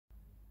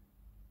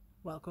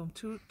Welcome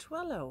to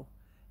Twello.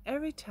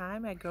 Every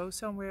time I go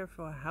somewhere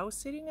for a house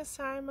sitting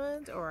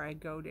assignment or I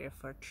go there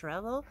for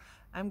travel,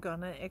 I'm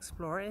gonna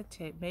explore and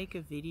make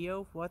a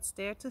video of what's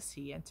there to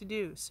see and to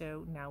do.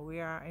 So now we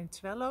are in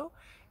Twello.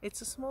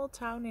 It's a small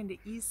town in the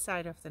east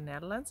side of the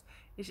Netherlands.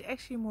 It's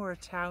actually more a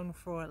town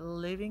for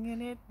living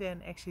in it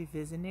than actually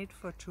visiting it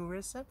for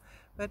tourism,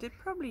 but it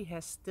probably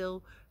has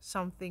still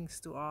some things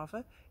to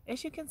offer.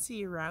 As you can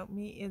see around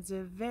me, it's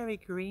a very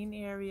green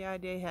area.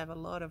 They have a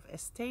lot of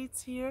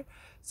estates here,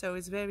 so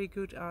it's very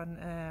good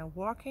on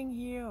walking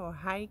here or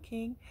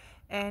hiking,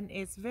 and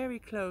it's very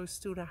close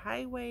to the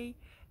highway,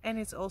 and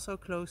it's also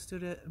close to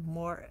the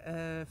more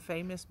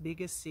famous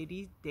biggest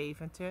city,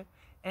 Deventer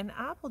and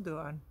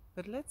Apeldoorn.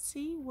 But let's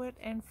see what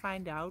and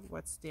find out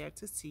what's there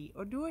to see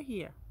or do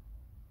here.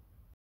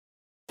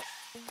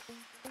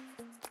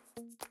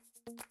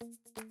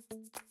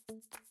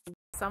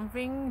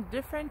 Something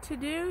different to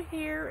do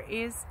here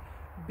is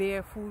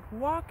barefoot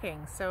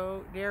walking.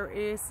 So there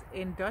is,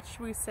 in Dutch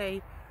we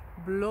say,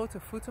 blote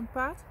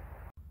voetenpad.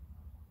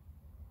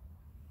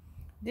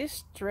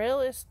 This trail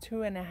is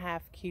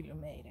 2.5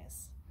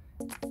 kilometers.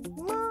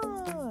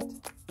 What?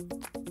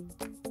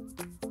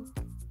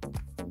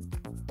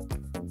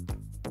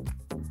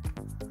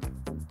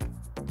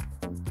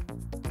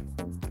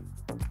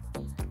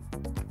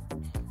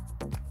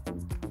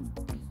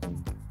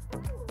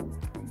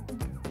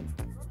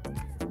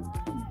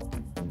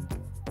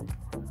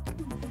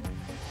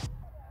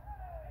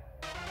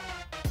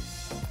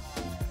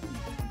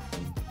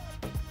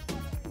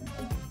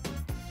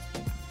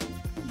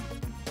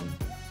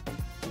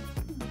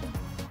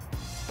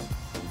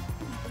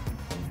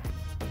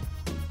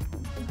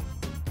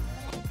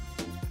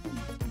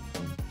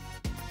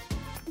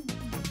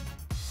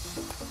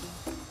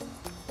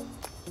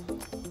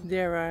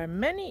 There are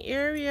many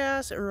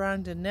areas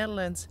around the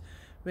Netherlands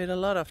with a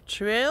lot of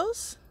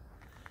trails,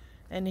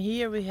 and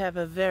here we have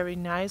a very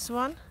nice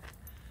one,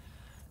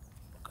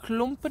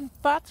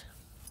 Klompenpad.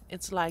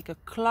 It's like a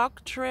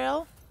clog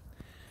trail,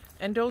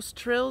 and those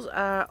trails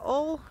are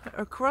all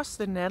across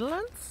the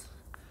Netherlands.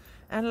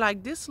 And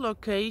like this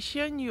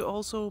location, you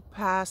also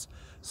pass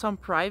some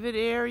private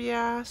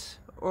areas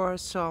or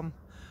some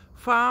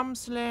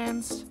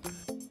farmlands.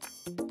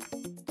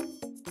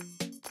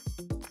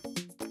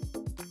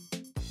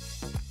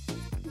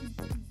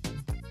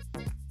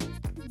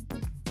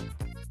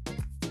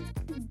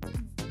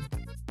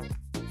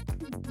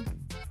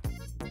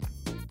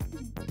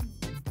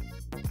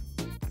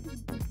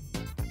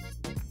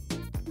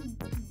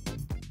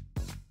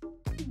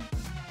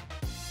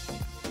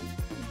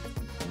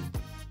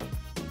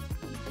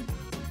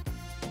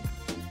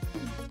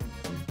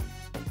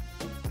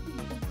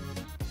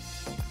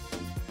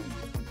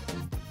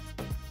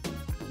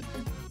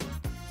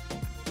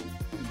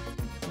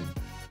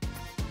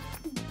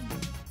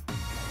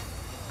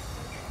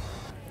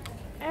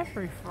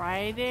 Every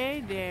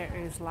Friday there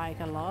is, like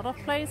a lot of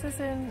places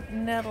in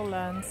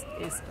Netherlands,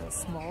 is a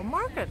small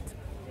market.